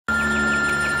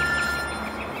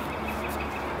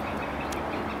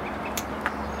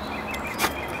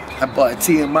That boy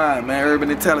TMI, man,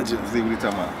 Urban Intelligence. See what he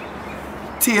talking about.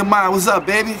 TMI, what's up,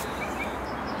 baby?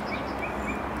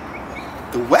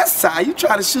 The West Side? You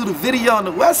try to shoot a video on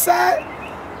the West Side?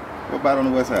 What about on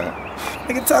the West Side?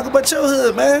 Nigga, talk about your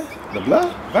hood, man. The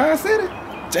Bluff? Vine City?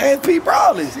 James P.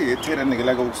 Brawley. Shit, tell that nigga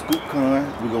like go scoop con.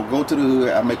 We go to the hood.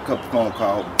 I make a couple phone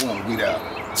calls. Boom, we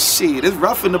out. Shit, it's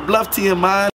rough in the Bluff,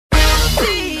 TMI.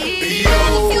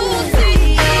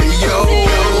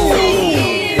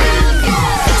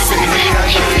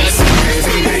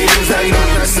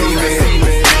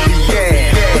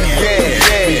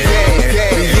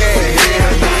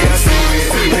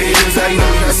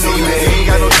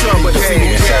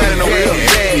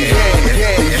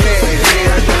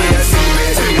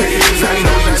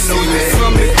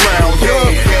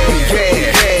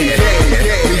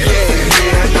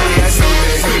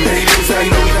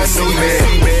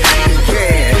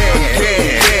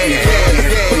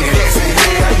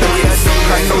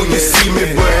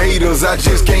 I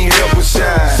just can't help but shine.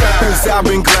 Cause I've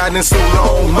been grinding so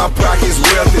long, my pocket's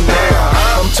wealthy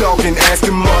now. I'm talking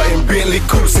Aston Martin, Bentley,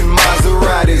 Coupes, and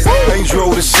Maseratis. Ain't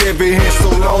drove a Chevy in so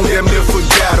long, damn near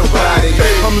forgot about it.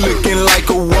 I'm looking like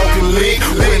a walking lick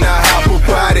when I hop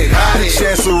about it. The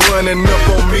chance of running up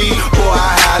on me, boy,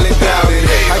 I highly doubt it.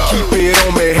 I keep it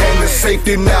on me, hand the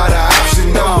safety, not an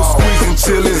option. I'ma squeeze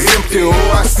until it's empty, or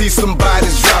I see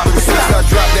somebody's dropping. Since I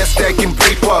dropped that stacking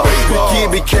paper, the kid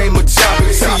became a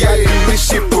chopper. See, I do this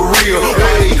shit for real.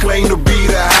 Why they claim to be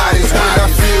the hottest? When I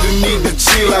feel the need to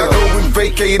chill, I go and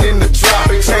vacate in the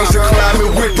tropics. Change the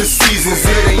climate with the seasons.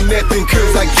 It ain't nothing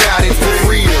cause I got it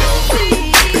for real.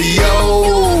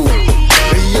 Yo,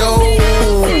 yo,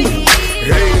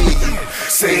 hey.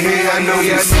 Say hey, I know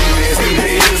y'all see me. Say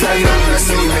hey, I know y'all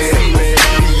see me.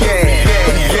 Yeah,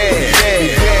 yeah, yeah, yeah,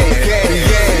 yeah,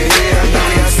 yeah. I know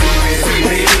y'all see me. Say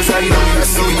hey, I know y'all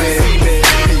see me.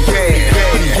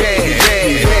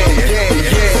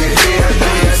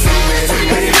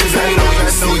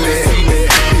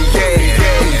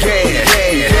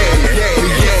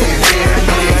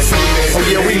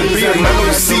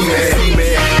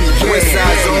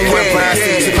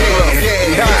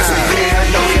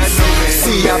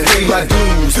 My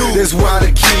dues, that's why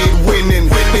the kid winning.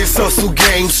 This hustle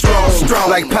game strong,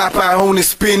 like Popeye on his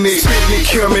spinach.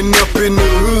 Coming up in the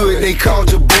hood, they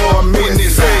called your boy a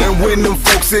menace. And when them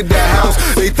folks at the house,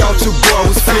 they thought your boy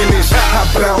was finished. I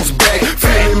bounce back,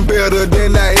 feeling better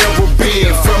than I ever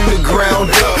been. From the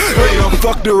ground up, they done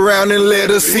fucked around and let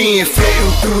us in.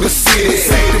 Floating through the city,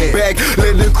 take the back,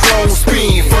 let the chrome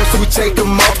spin. First we take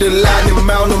them off the line and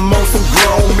mount them on some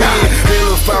grown men.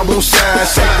 Hell if I won't shine,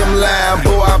 shake them line,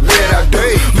 boy, I bet I do.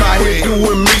 My head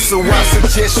doing me, so I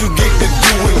suggest you get to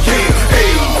doing you.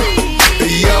 Hey,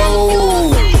 yo,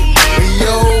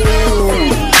 yo,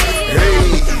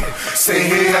 hey. Say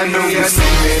hey, I know y'all see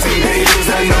me. Say hey,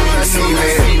 I know y'all see me.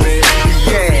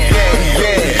 Yeah, yeah,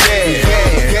 yeah, yeah,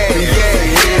 yeah,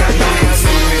 yeah. I know y'all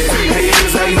see me. Say hey,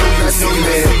 I know y'all see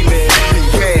me.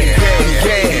 Yeah, yeah,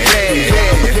 yeah, yeah,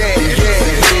 yeah,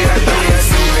 yeah. I know y'all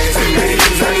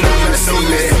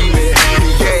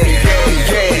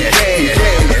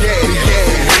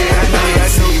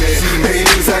see me.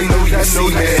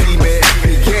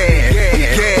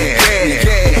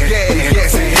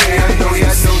 Say hey, I know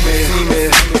y'all see me.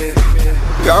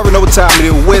 You already know what time it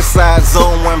is. West Side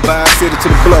Zone 1 Vine City to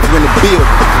the Bluff in the building.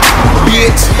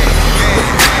 Bitch.